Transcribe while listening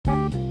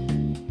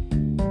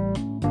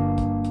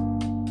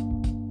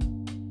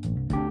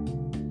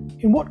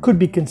In what could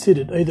be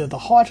considered either the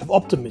height of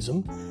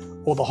optimism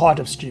or the height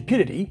of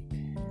stupidity,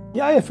 the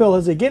AFL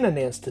has again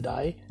announced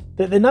today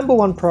that their number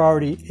one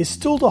priority is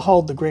still to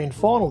hold the grand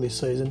final this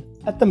season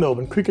at the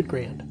Melbourne Cricket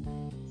Ground,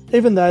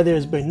 even though there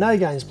has been no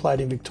games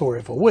played in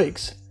Victoria for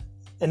weeks,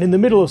 and in the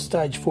middle of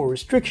Stage 4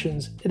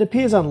 restrictions, it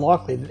appears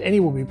unlikely that any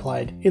will be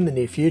played in the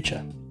near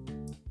future.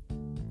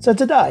 So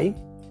today,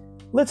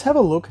 let's have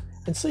a look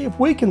and see if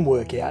we can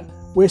work out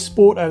where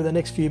sport over the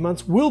next few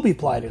months will be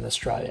played in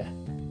Australia,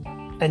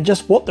 and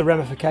just what the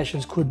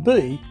ramifications could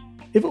be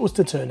if it was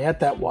to turn out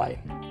that way.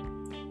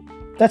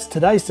 That's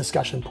today's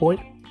discussion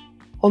point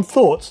on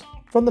Thoughts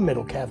from the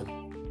Metal Cavern.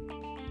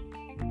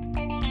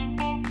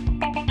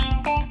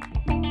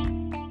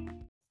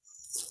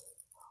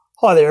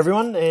 Hi there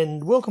everyone,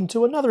 and welcome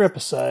to another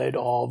episode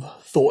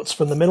of Thoughts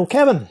from the Metal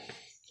Cavern.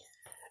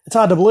 It's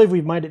hard to believe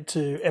we've made it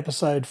to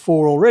episode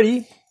 4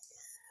 already,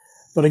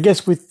 but I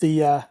guess with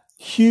the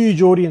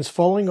huge audience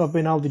following I've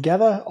been able to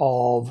gather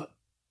of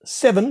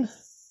 7,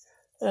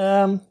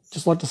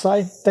 just like to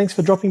say thanks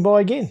for dropping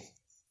by again.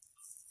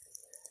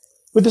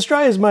 With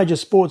Australia's major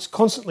sports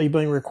constantly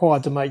being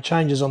required to make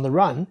changes on the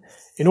run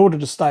in order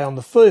to stay on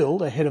the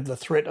field ahead of the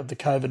threat of the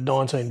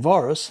COVID-19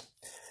 virus,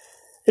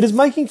 it is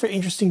making for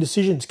interesting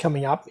decisions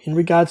coming up in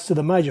regards to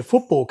the major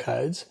football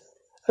codes,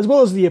 as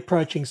well as the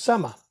approaching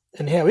summer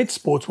and how its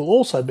sports will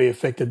also be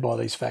affected by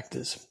these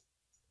factors.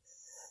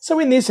 So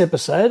in this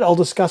episode, I'll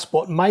discuss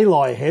what may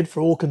lie ahead for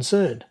all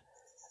concerned,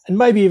 and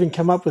maybe even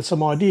come up with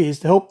some ideas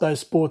to help those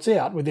sports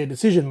out with their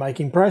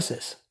decision-making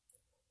process.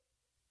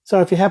 So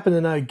if you happen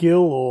to know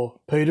Gil or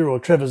Peter or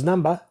Trevor's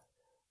number,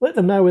 let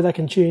them know where they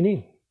can tune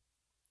in.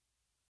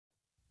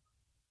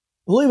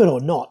 Believe it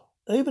or not,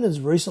 even as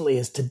recently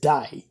as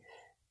today,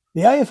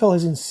 the AFL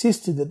has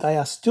insisted that they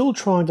are still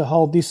trying to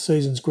hold this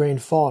season's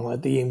grand final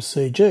at the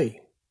MCG.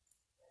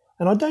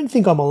 And I don't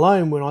think I'm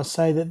alone when I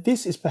say that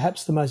this is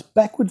perhaps the most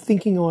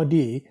backward-thinking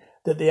idea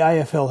that the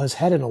AFL has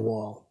had in a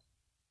while.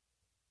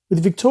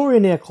 With Victoria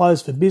now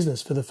closed for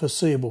business for the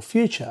foreseeable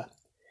future,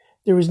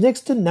 there is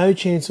next to no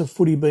chance of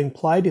footy being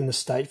played in the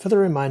state for the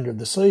remainder of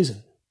the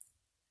season.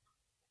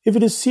 If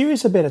it is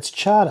serious about its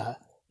charter,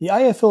 the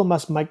AFL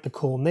must make the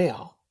call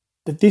now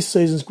that this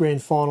season's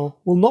grand final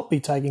will not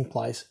be taking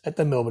place at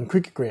the Melbourne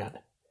Cricket Ground,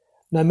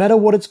 no matter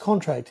what its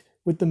contract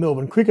with the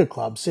Melbourne Cricket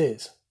Club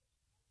says.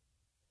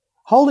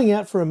 Holding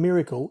out for a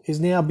miracle is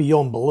now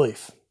beyond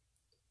belief.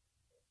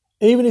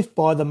 Even if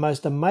by the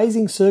most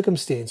amazing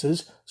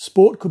circumstances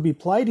sport could be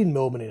played in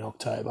Melbourne in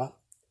October,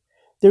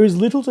 there is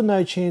little to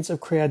no chance of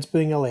crowds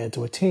being allowed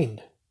to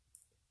attend.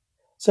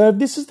 So if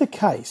this is the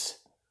case,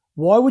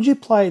 why would you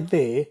play it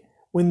there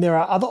when there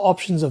are other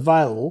options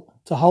available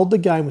to hold the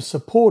game with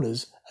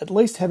supporters at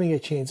least having a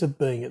chance of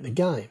being at the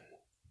game?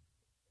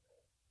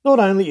 Not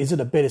only is it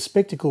a better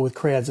spectacle with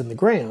crowds in the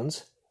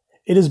grounds,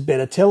 it is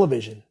better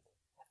television.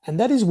 And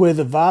that is where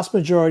the vast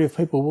majority of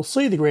people will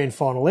see the grand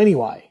final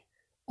anyway,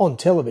 on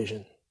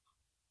television.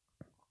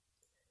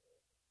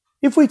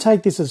 If we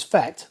take this as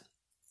fact,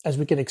 as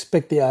we can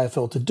expect the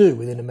AFL to do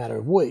within a matter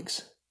of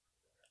weeks,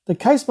 the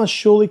case must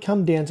surely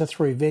come down to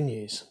 3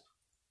 venues.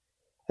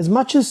 As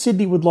much as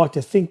Sydney would like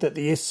to think that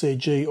the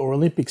SCG or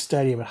Olympic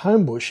Stadium at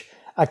Homebush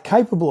are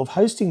capable of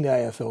hosting the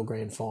AFL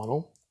grand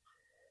final,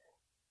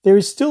 there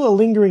is still a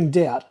lingering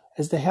doubt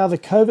as to how the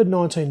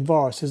COVID-19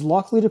 virus is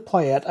likely to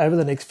play out over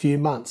the next few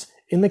months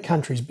in the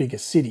country's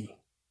biggest city.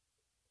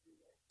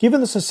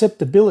 Given the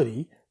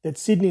susceptibility that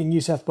Sydney and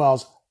New South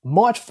Wales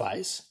might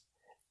face,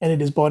 and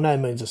it is by no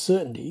means a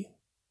certainty,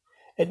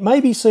 it may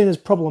be seen as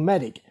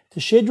problematic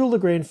to schedule the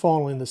grand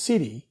final in the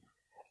city,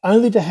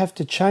 only to have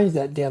to change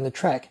that down the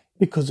track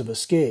because of a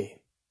scare.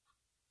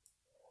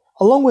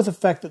 Along with the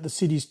fact that the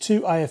city's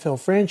 2 AFL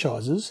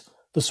franchises,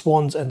 the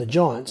Swans and the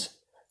Giants,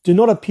 do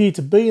not appear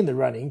to be in the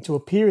running to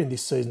appear in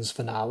this season's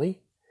finale,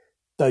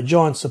 though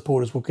Giants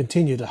supporters will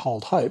continue to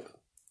hold hope,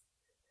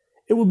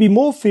 it would be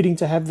more fitting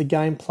to have the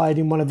game played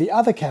in one of the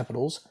other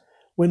capitals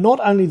where not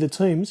only the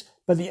teams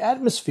but the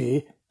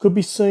atmosphere could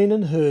be seen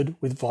and heard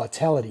with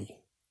vitality.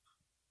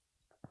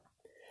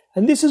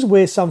 And this is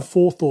where some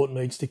forethought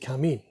needs to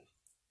come in.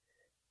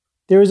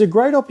 There is a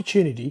great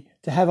opportunity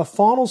to have a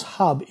finals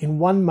hub in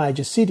one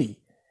major city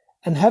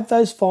and have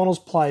those finals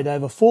played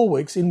over 4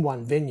 weeks in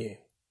one venue.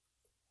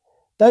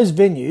 Those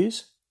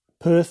venues,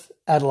 Perth,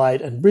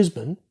 Adelaide and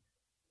Brisbane,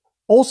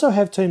 also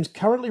have teams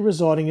currently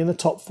residing in the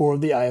top 4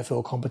 of the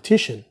AFL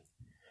competition,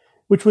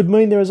 which would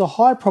mean there is a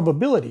high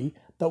probability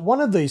that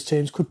one of these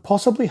teams could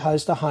possibly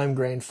host a home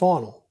grand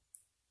final.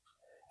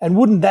 And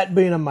wouldn't that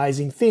be an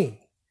amazing thing?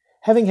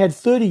 Having had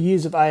 30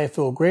 years of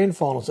AFL grand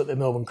finals at the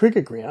Melbourne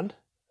Cricket Ground,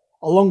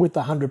 along with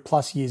the 100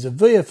 plus years of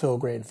VFL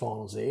grand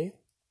finals there,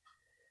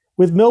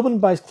 with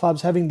Melbourne-based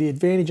clubs having the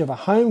advantage of a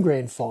home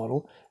grand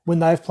final when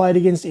they have played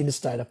against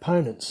interstate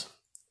opponents.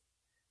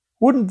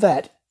 Wouldn't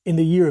that, in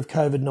the year of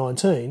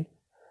COVID-19,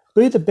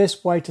 be the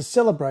best way to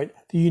celebrate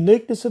the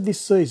uniqueness of this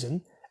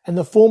season and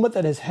the format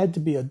that has had to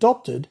be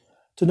adopted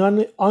to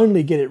not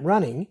only get it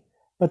running,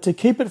 but to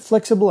keep it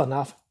flexible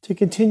enough to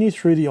continue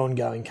through the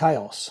ongoing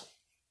chaos?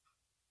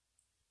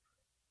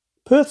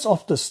 Perth's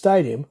Optus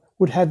Stadium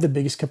would have the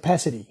biggest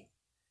capacity,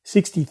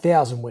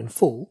 60,000 when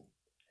full,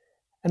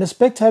 and a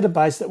spectator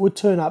base that would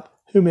turn up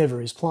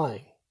whomever is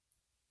playing.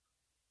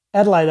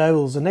 Adelaide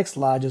Oval is the next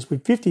largest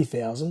with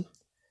 50,000,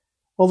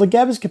 while the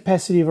Gabba's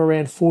capacity of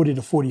around 40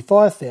 to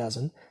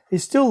 45,000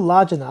 is still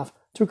large enough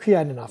to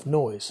create enough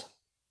noise.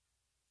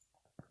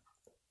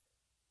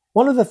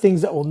 One of the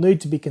things that will need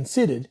to be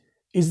considered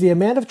is the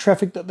amount of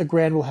traffic that the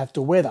ground will have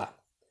to weather,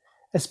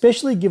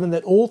 especially given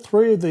that all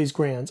three of these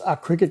grounds are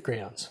cricket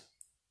grounds.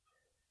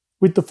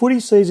 With the footy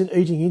season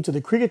eating into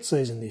the cricket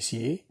season this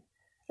year,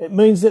 it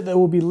means that there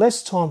will be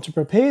less time to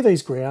prepare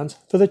these grounds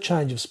for the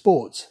change of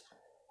sports,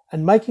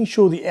 and making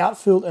sure the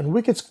outfield and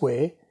wicket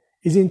square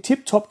is in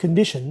tip-top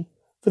condition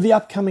for the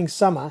upcoming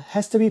summer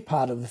has to be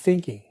part of the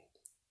thinking.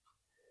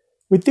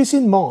 With this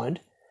in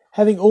mind,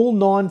 having all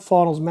 9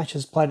 finals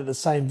matches played at the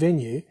same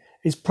venue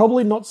is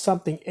probably not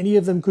something any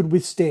of them could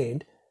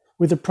withstand,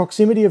 with the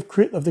proximity of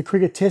the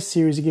cricket test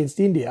series against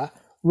India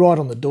right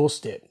on the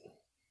doorstep.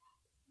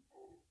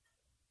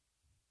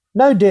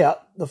 No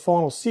doubt the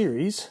final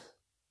series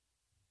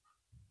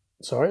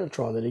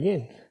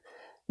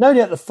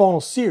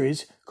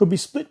could be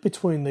split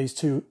between these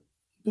two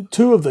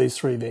of these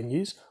 3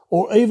 venues,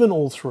 or even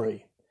all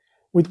 3,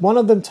 with one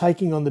of them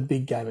taking on the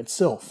big game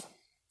itself.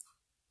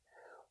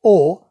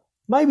 Or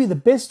maybe the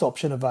best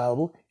option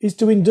available is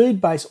to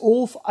indeed base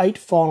all 8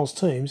 finals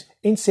teams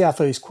in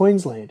South East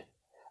Queensland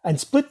and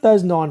split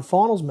those 9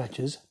 finals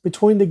matches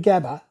between the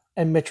Gabba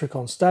and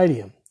Metricon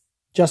Stadium,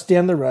 just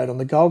down the road on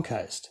the Gold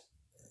Coast.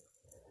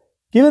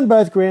 Given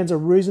both grounds are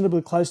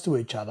reasonably close to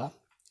each other,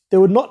 there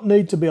would not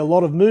need to be a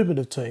lot of movement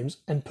of teams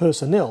and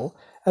personnel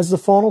as the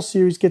final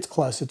series gets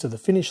closer to the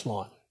finish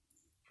line.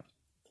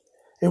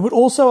 It would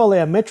also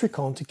allow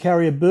Metricon to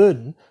carry a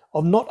burden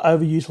of not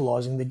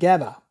overutilising the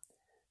Gabba,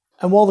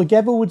 and while the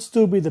Gabba would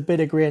still be the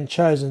better ground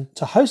chosen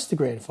to host the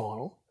grand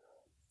final,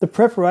 the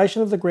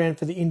preparation of the ground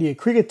for the India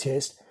cricket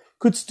test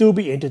could still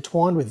be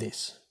intertwined with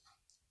this.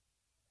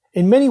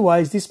 In many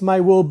ways, this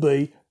may well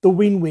be the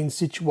win-win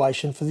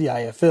situation for the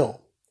AFL,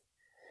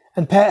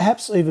 and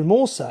perhaps even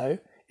more so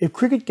if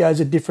cricket goes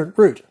a different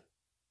route,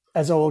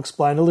 as I will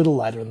explain a little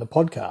later in the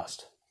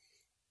podcast.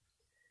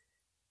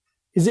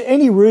 Is there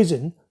any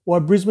reason why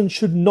Brisbane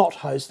should not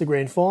host the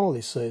grand final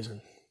this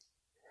season?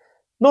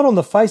 Not on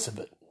the face of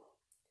it.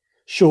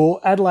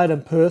 Sure, Adelaide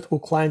and Perth will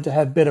claim to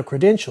have better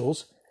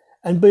credentials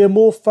and be a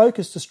more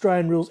focused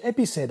Australian rules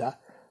epicentre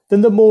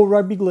than the more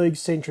rugby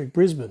league-centric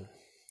Brisbane.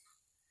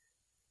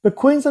 But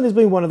Queensland has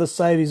been one of the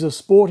saviours of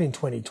sport in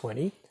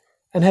 2020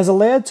 and has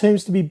allowed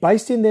teams to be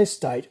based in their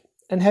state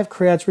and have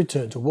crowds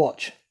return to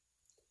watch.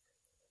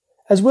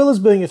 As well as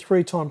being a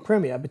 3-time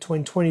premier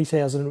between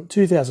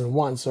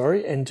 2001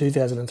 and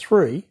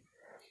 2003,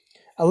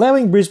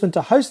 allowing Brisbane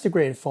to host the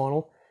grand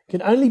final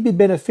can only be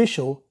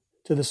beneficial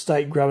to the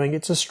state growing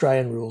its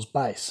Australian rules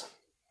base.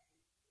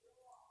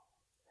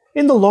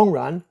 In the long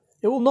run,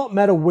 it will not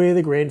matter where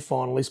the grand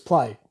final is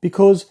played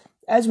because,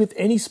 as with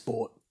any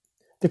sport,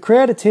 the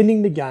crowd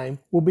attending the game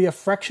will be a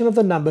fraction of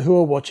the number who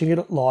are watching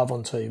it live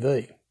on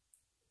TV.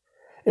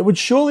 It would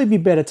surely be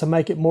better to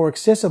make it more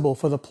accessible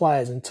for the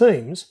players and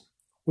teams,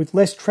 with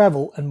less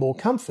travel and more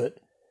comfort,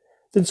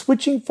 than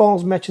switching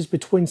finals matches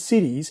between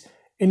cities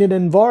in an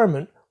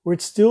environment where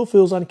it still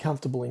feels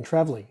uncomfortable in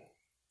travelling.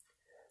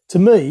 To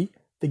me,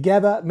 the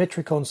Gabba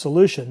Metricon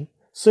solution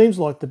seems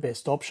like the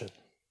best option.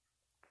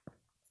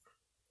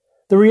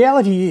 The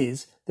reality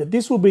is that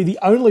this will be the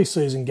only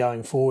season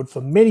going forward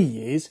for many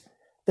years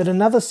that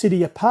another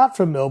city apart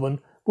from Melbourne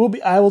will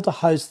be able to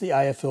host the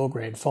AFL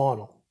Grand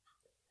Final.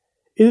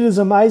 It is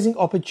an amazing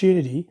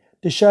opportunity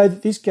to show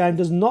that this game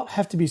does not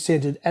have to be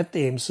centred at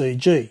the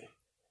MCG,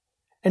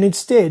 and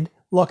instead,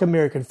 like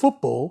American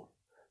football,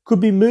 could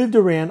be moved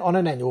around on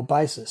an annual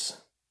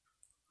basis.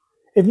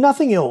 If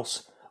nothing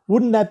else,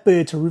 wouldn't that be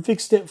a terrific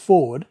step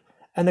forward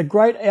and a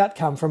great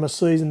outcome from a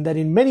season that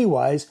in many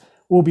ways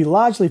will be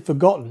largely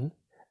forgotten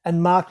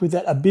and marked with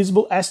that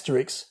abysmal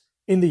asterisk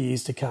in the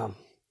years to come?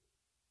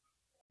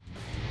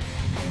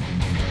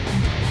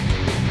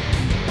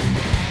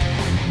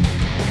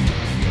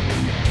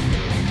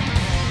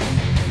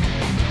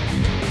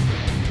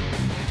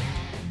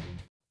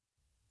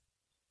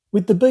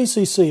 With the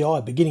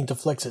BCCI beginning to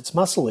flex its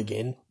muscle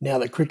again, now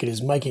that cricket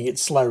is making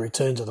its slow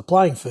return to the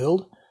playing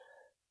field,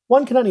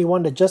 one can only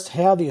wonder just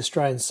how the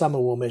Australian summer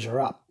will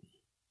measure up.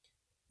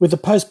 With the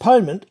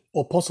postponement,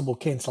 or possible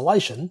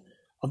cancellation,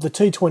 of the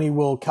T20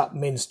 World Cup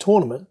men's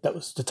tournament that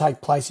was to take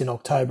place in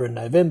October and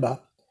November,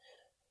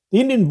 the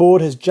Indian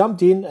board has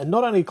jumped in and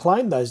not only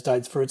claimed those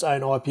dates for its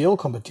own IPL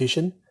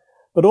competition,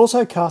 but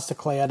also cast a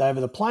cloud over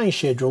the playing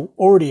schedule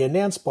already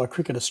announced by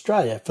Cricket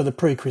Australia for the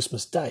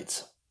pre-Christmas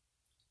dates.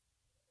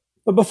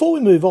 But before we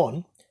move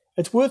on,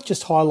 it's worth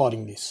just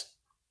highlighting this.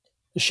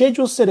 The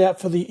schedule set out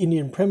for the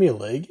Indian Premier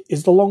League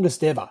is the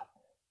longest ever,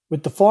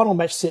 with the final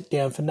match set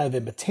down for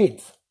November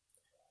 10th.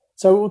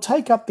 So it will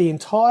take up the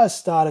entire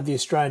start of the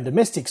Australian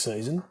domestic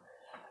season,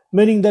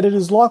 meaning that it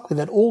is likely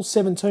that all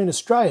 17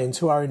 Australians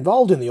who are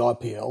involved in the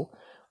IPL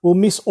will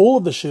miss all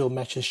of the Shield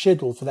matches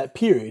scheduled for that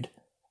period,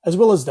 as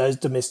well as those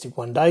domestic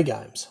one-day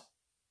games.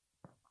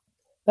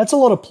 That's a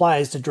lot of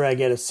players to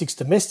drag out of 6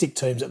 domestic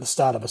teams at the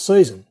start of a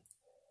season,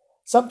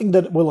 something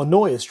that will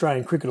annoy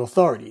Australian cricket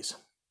authorities.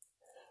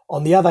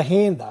 On the other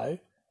hand though,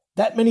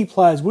 that many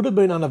players would have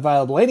been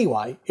unavailable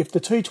anyway if the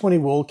T20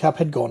 World Cup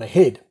had gone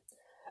ahead,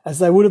 as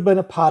they would have been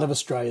a part of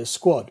Australia's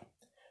squad.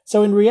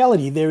 So in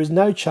reality there is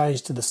no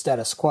change to the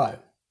status quo.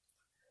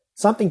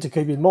 Something to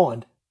keep in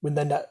mind when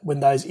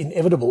those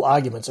inevitable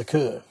arguments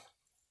occur.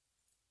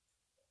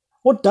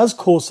 What does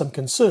cause some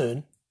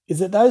concern is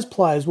that those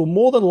players will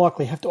more than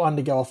likely have to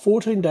undergo a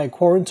 14-day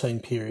quarantine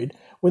period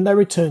when they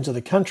return to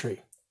the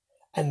country,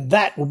 and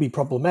that will be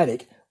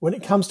problematic when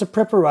it comes to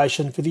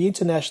preparation for the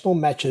international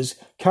matches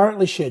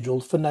currently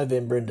scheduled for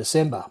November and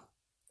December.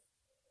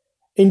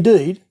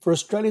 Indeed, for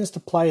Australians to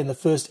play in the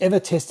first ever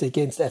test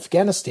against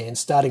Afghanistan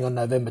starting on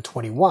November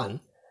 21,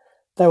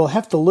 they will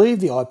have to leave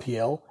the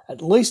IPL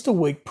at least a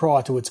week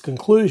prior to its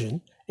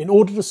conclusion in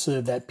order to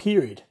serve that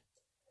period,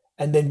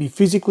 and then be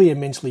physically and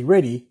mentally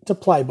ready to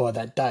play by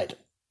that date.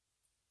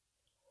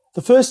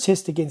 The first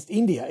test against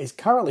India is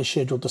currently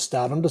scheduled to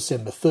start on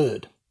December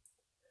 3rd.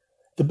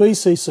 The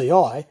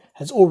BCCI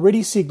has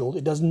already signalled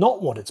it does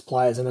not want its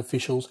players and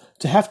officials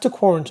to have to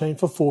quarantine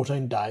for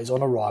 14 days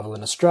on arrival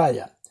in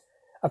Australia,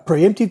 a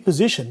preemptive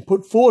position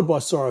put forward by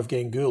Sourav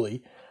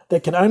Ganguly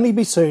that can only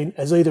be seen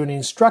as either an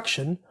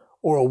instruction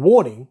or a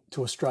warning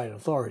to Australian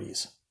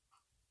authorities.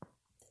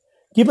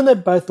 Given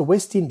that both the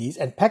West Indies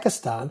and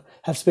Pakistan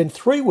have spent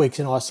 3 weeks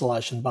in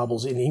isolation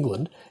bubbles in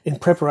England in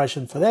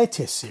preparation for their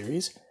test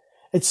series,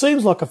 it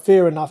seems like a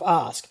fair enough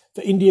ask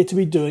for India to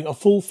be doing a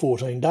full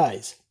 14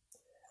 days,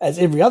 as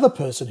every other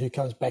person who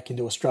comes back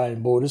into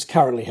Australian borders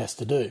currently has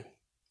to do.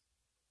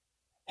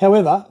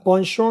 However, by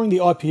ensuring the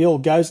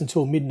IPL goes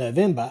until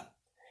mid-November,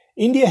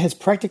 India has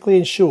practically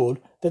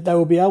ensured that they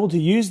will be able to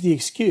use the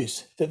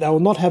excuse that they will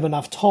not have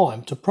enough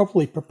time to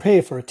properly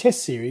prepare for a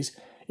test series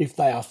if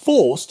they are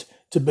forced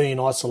to be in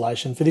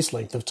isolation for this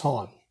length of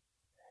time.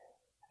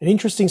 An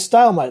interesting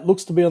stalemate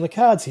looks to be on the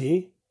cards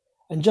here,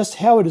 and just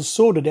how it is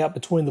sorted out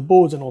between the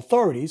boards and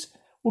authorities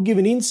will give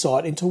an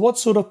insight into what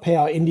sort of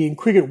power Indian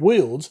cricket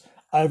wields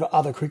over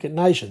other cricket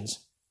nations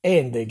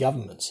and their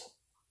governments.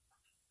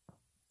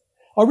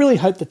 I really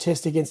hope the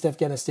test against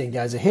Afghanistan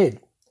goes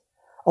ahead,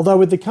 although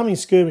with the coming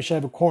skirmish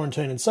over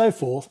quarantine and so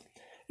forth,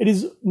 it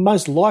is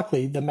most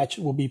likely the match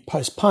will be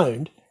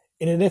postponed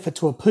in an effort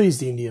to appease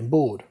the Indian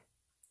board.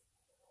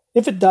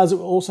 If it does, it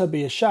will also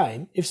be a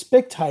shame if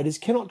spectators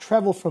cannot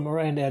travel from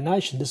around our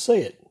nation to see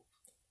it.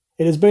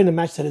 It has been a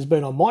match that has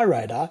been on my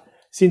radar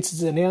since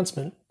its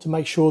announcement to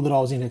make sure that I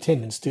was going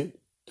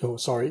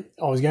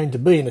to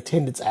be in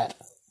attendance at.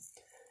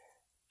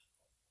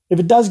 If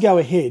it does go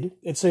ahead,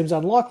 it seems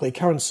unlikely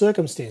current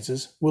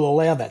circumstances will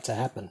allow that to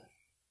happen.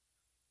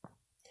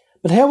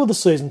 But how will the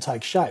season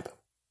take shape?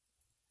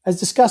 As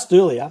discussed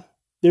earlier,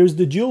 there is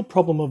the dual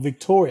problem of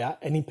Victoria,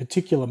 and in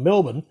particular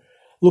Melbourne,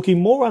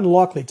 looking more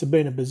unlikely to be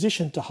in a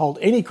position to hold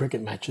any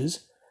cricket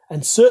matches,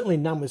 and certainly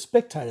none with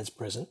spectators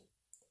present,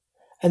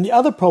 and the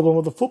other problem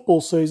of the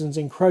football seasons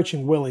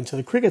encroaching well into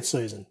the cricket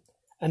season,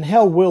 and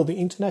how well the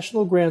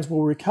international grounds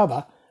will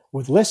recover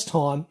with less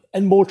time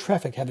and more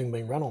traffic having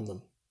been run on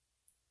them.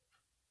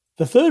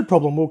 The third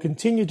problem will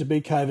continue to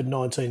be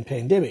COVID-19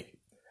 pandemic,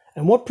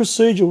 and what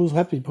procedure will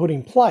have to be put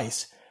in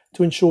place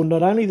to ensure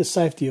not only the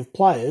safety of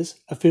players,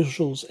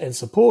 officials and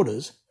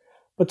supporters,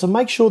 but to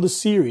make sure the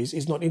series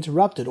is not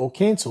interrupted or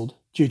cancelled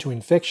due to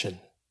infection.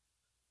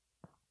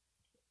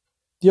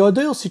 The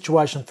ideal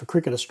situation for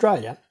Cricket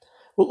Australia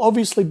will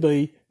obviously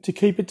be to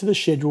keep it to the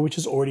schedule which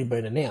has already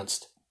been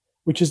announced,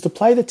 which is to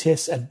play the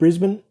tests at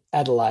Brisbane,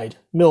 Adelaide,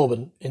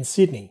 Melbourne and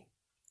Sydney.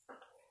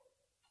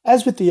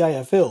 As with the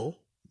AFL,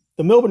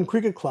 the Melbourne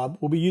Cricket Club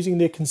will be using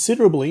their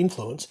considerable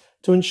influence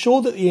to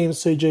ensure that the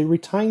MCG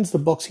retains the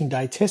Boxing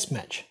Day Test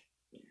match.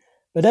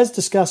 But as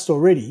discussed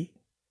already,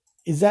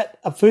 is that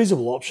a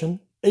feasible option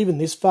even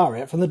this far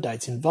out from the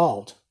dates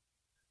involved?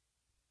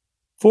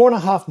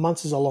 4.5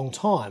 months is a long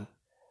time,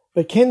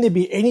 but can there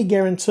be any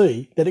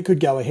guarantee that it could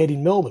go ahead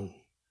in Melbourne?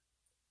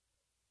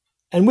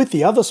 And with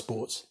the other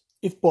sports,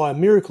 if by a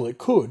miracle it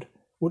could,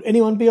 would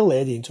anyone be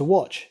allowed in to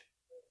watch?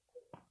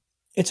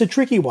 It's a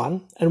tricky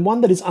one, and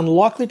one that is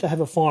unlikely to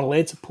have a final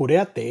answer put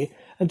out there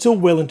until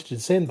well into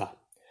December,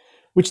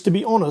 which to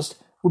be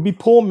honest would be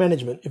poor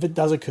management if it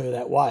does occur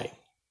that way.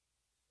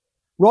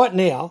 Right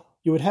now,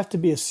 you would have to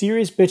be a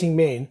serious betting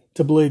man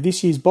to believe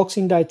this year's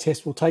Boxing Day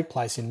Test will take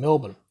place in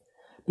Melbourne,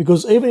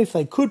 because even if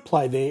they could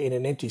play there in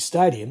an empty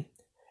stadium,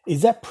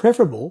 is that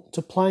preferable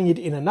to playing it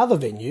in another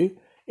venue,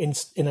 in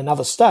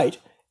another state,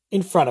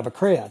 in front of a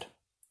crowd?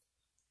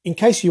 In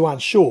case you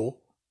aren't sure,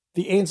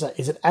 the answer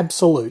is an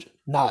absolute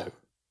no.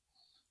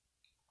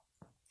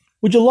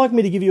 Would you like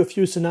me to give you a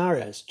few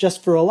scenarios,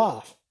 just for a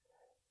laugh?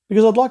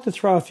 Because I'd like to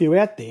throw a few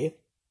out there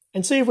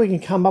and see if we can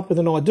come up with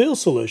an ideal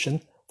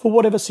solution for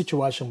whatever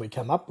situation we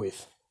come up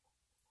with.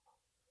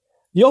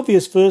 The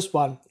obvious first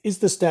one is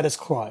the status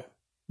quo,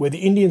 where the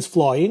Indians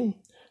fly in,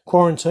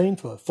 quarantine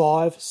for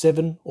 5,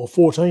 7 or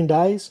 14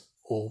 days,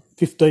 or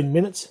 15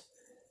 minutes,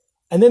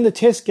 and then the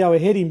tests go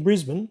ahead in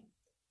Brisbane,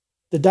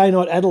 the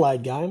day-night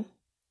Adelaide game,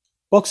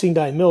 Boxing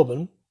Day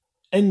Melbourne,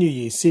 and New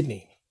Year's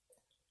Sydney.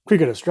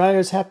 Cricket Australia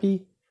is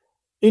happy,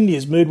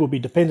 India's mood will be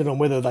dependent on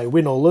whether they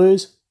win or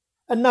lose,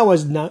 and no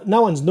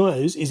one's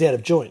nose is out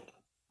of joint.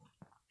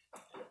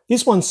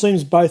 This one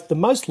seems both the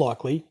most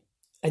likely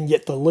and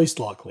yet the least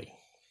likely.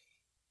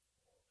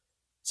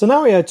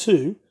 Scenario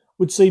 2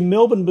 would see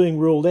Melbourne being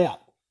ruled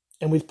out,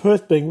 and with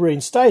Perth being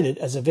reinstated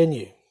as a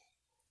venue.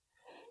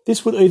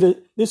 This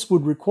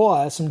would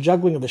require some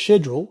juggling of the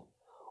schedule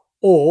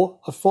or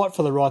a fight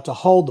for the right to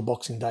hold the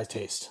Boxing Day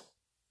test.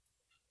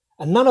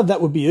 And none of that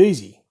would be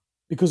easy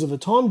because of the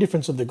time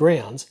difference of the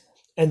grounds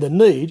and the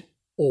need,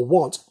 or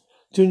want,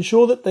 to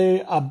ensure that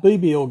there are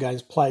BBL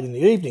games played in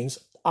the evenings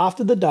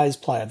after the day's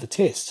play of the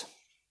test.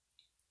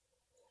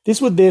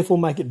 This would therefore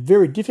make it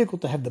very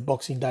difficult to have the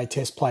Boxing Day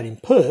test played in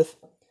Perth,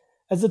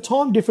 as the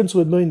time difference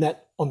would mean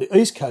that, on the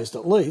East Coast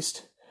at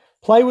least,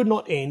 play would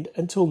not end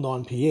until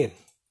 9 p.m,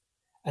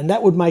 and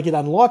that would make it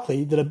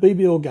unlikely that a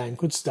BBL game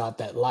could start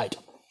that late.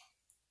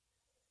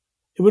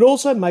 It would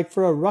also make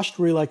for a rushed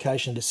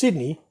relocation to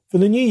Sydney for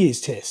the New Year's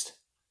test,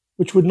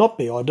 which would not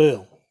be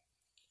ideal.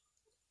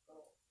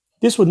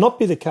 This would not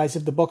be the case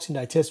if the Boxing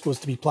Day test was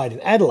to be played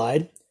in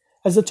Adelaide,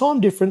 as the time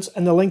difference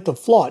and the length of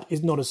flight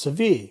is not as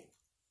severe.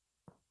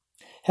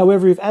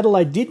 However, if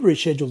Adelaide did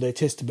reschedule their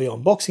test to be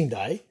on Boxing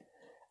Day,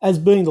 as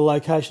being the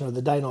location of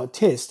the day-night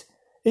test,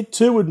 it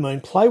too would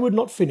mean play would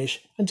not finish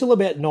until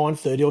about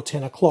 9:30 or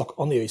 10 o'clock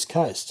on the East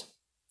Coast.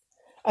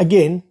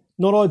 Again,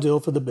 not ideal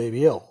for the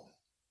BBL.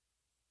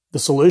 The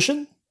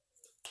solution?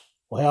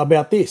 Well, how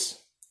about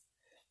this?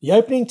 The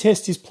opening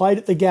test is played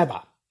at the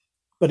Gabba,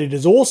 but it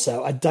is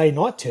also a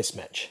day-night test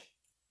match.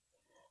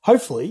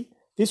 Hopefully,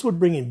 this would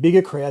bring in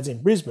bigger crowds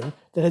in Brisbane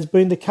than has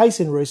been the case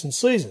in recent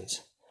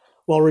seasons,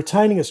 while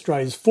retaining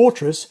Australia's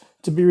fortress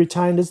to be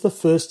retained as the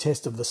first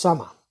test of the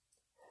summer,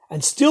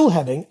 and still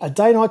having a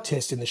day-night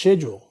test in the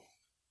schedule.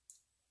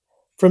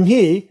 From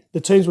here,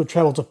 the teams would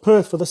travel to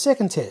Perth for the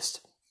second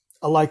test,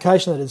 a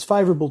location that is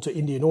favourable to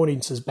Indian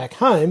audiences back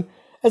home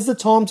as the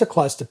times are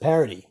close to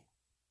parity.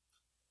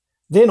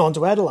 Then on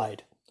to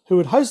Adelaide, who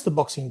would host the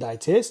Boxing Day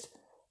test,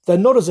 though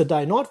not as a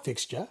day-night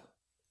fixture,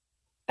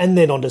 and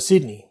then on to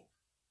Sydney.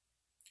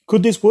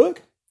 Could this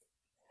work?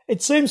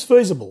 It seems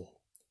feasible.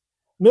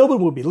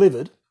 Melbourne would be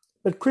livid,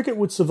 but cricket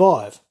would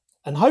survive,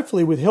 and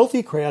hopefully with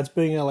healthy crowds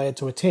being allowed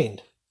to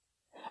attend.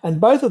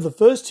 And both of the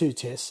first two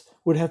tests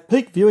would have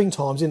peak viewing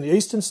times in the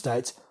eastern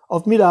states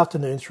of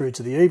mid-afternoon through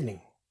to the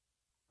evening.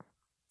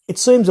 It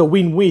seems a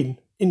win-win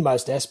in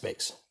most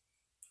aspects.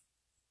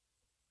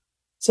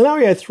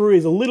 Scenario 3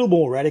 is a little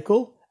more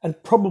radical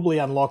and probably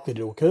unlikely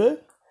to occur,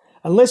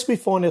 unless we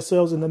find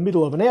ourselves in the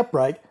middle of an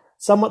outbreak,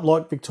 somewhat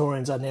like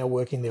Victorians are now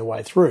working their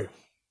way through.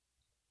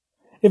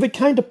 If it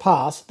came to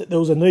pass that there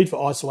was a need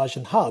for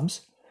isolation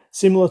hubs,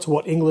 similar to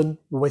what England,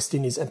 the West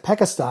Indies and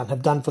Pakistan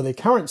have done for their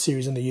current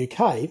series in the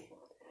UK,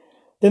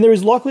 then there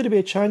is likely to be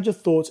a change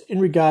of thoughts in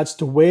regards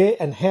to where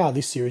and how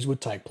this series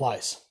would take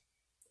place.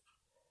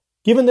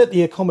 Given that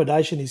the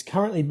accommodation is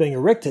currently being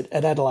erected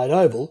at Adelaide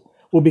Oval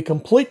will be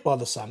complete by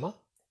the summer,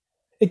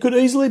 it could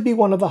easily be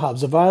one of the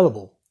hubs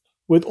available,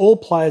 with all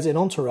players and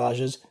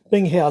entourages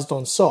being housed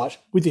on site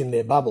within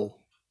their bubble.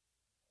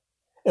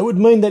 It would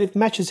mean that if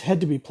matches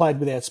had to be played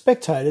without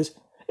spectators,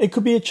 it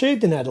could be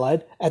achieved in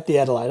Adelaide at the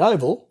Adelaide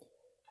Oval,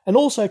 and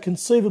also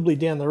conceivably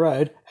down the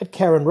road at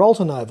Karen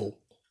Rolton Oval,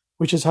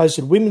 which has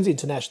hosted women's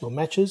international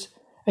matches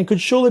and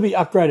could surely be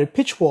upgraded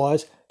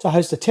pitch-wise to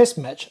host a test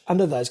match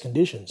under those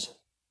conditions.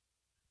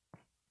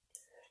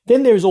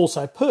 Then there is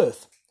also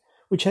Perth,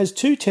 which has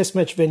two test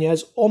match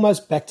venues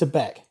almost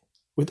back-to-back,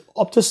 with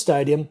Optus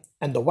Stadium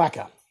and the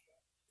WACA.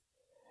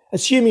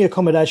 Assuming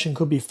accommodation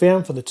could be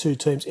found for the two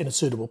teams in a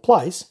suitable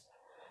place,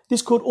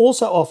 this could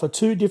also offer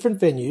two different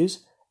venues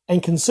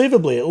and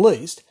conceivably at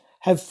least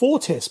have 4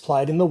 tests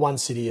played in the one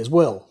city as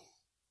well.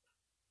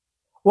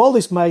 While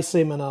this may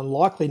seem an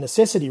unlikely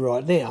necessity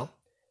right now,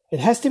 it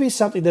has to be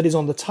something that is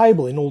on the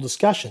table in all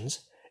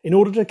discussions in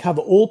order to cover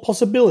all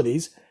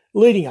possibilities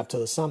leading up to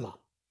the summer.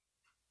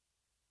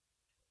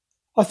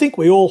 I think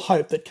we all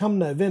hope that come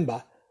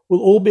November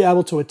we'll all be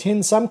able to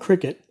attend some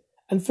cricket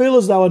and feel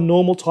as though a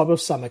normal type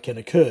of summer can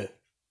occur.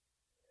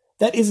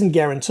 That isn't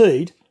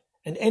guaranteed,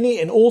 and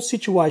any and all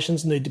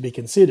situations need to be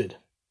considered.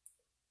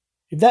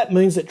 If that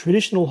means that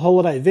traditional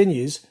holiday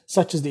venues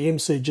such as the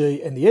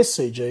MCG and the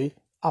SCG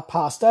are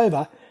passed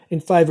over in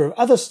favour of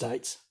other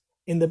states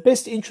in the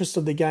best interest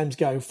of the games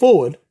going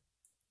forward,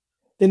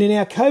 then in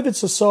our COVID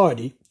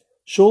society,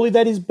 surely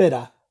that is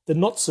better than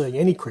not seeing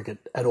any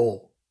cricket at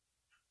all.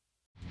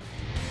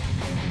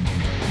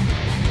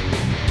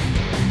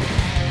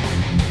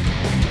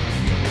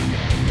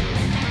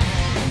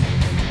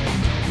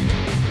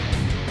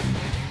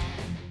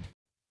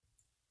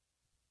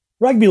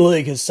 Rugby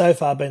League has so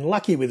far been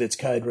lucky with its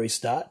code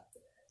restart,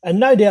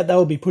 and no doubt they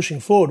will be pushing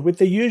forward with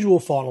their usual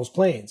finals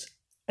plans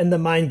and the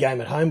main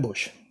game at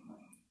Homebush.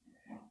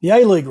 The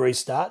A-League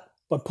restart,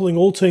 by pulling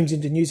all teams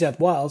into New South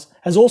Wales,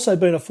 has also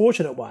been a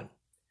fortunate one,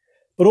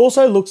 but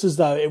also looks as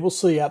though it will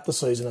see out the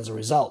season as a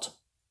result.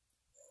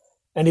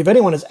 And if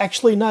anyone has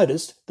actually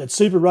noticed that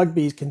Super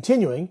Rugby is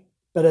continuing,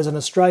 but as an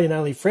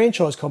Australian-only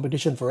franchise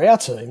competition for our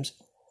teams,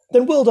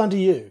 then well done to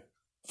you.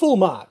 Full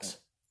marks,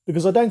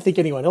 because I don't think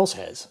anyone else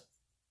has.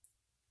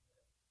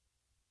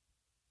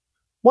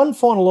 One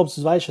final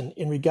observation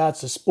in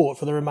regards to sport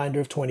for the remainder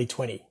of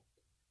 2020.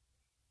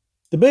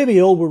 The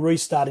BBL will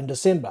restart in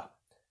December,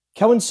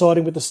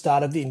 coinciding with the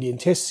start of the Indian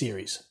Test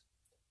Series.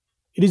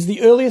 It is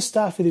the earliest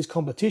start for this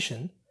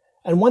competition,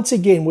 and once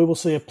again we will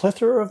see a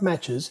plethora of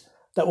matches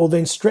that will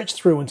then stretch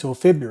through until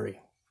February.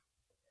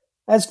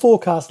 As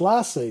forecast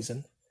last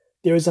season,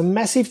 there is a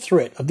massive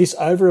threat of this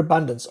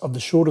overabundance of the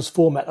shortest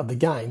format of the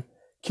game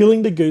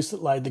killing the goose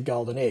that laid the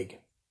golden egg.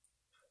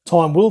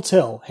 Time will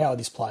tell how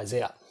this plays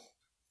out.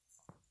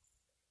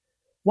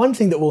 One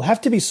thing that will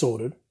have to be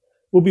sorted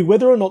will be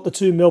whether or not the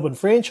two Melbourne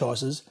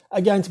franchises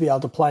are going to be able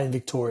to play in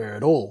Victoria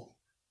at all.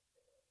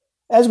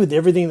 As with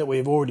everything that we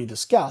have already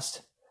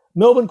discussed,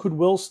 Melbourne could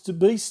well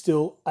be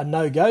still a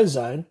no-go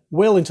zone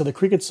well into the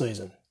cricket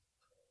season,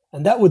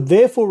 and that would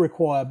therefore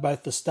require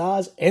both the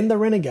Stars and the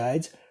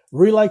Renegades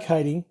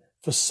relocating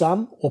for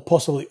some or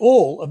possibly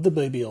all of the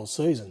BBL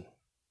season.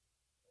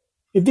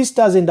 If this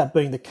does end up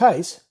being the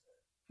case,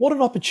 what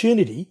an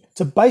opportunity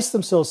to base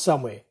themselves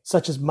somewhere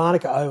such as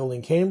Manuka Oval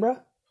in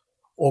Canberra,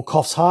 or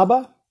Coffs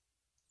Harbour,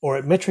 or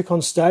at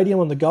Metricon Stadium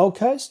on the Gold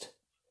Coast,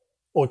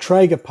 or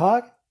Traeger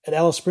Park at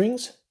Alice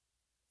Springs,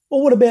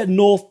 or what about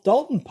North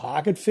Dalton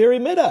Park at Fairy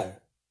Meadow?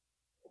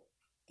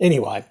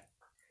 Anyway,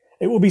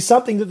 it will be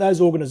something that those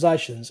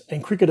organisations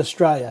and Cricket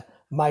Australia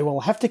may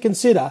well have to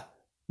consider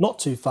not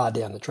too far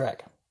down the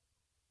track.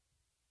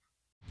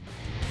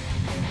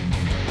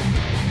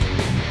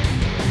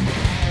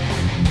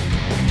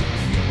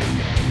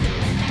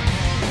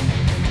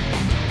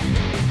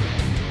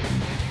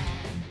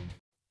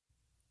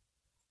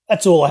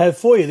 That's all I have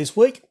for you this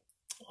week.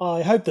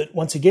 I hope that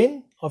once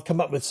again I've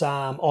come up with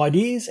some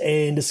ideas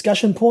and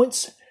discussion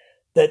points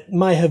that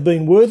may have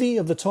been worthy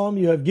of the time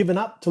you have given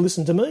up to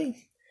listen to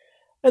me,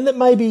 and that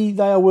maybe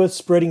they are worth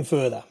spreading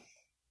further.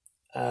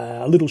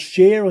 A little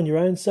share on your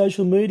own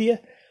social media,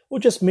 or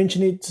just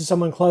mention it to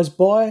someone close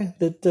by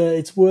that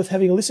it's worth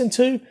having a listen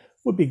to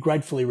would be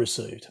gratefully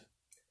received.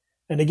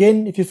 And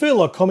again, if you feel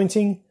like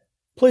commenting,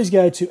 please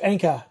go to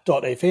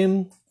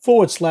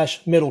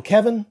anchor.fm/Metal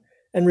Cavern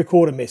and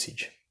record a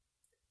message.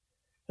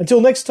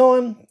 Until next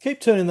time, keep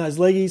turning those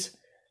leggies,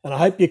 and I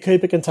hope your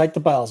keeper can take the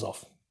bails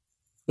off.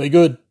 Be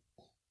good.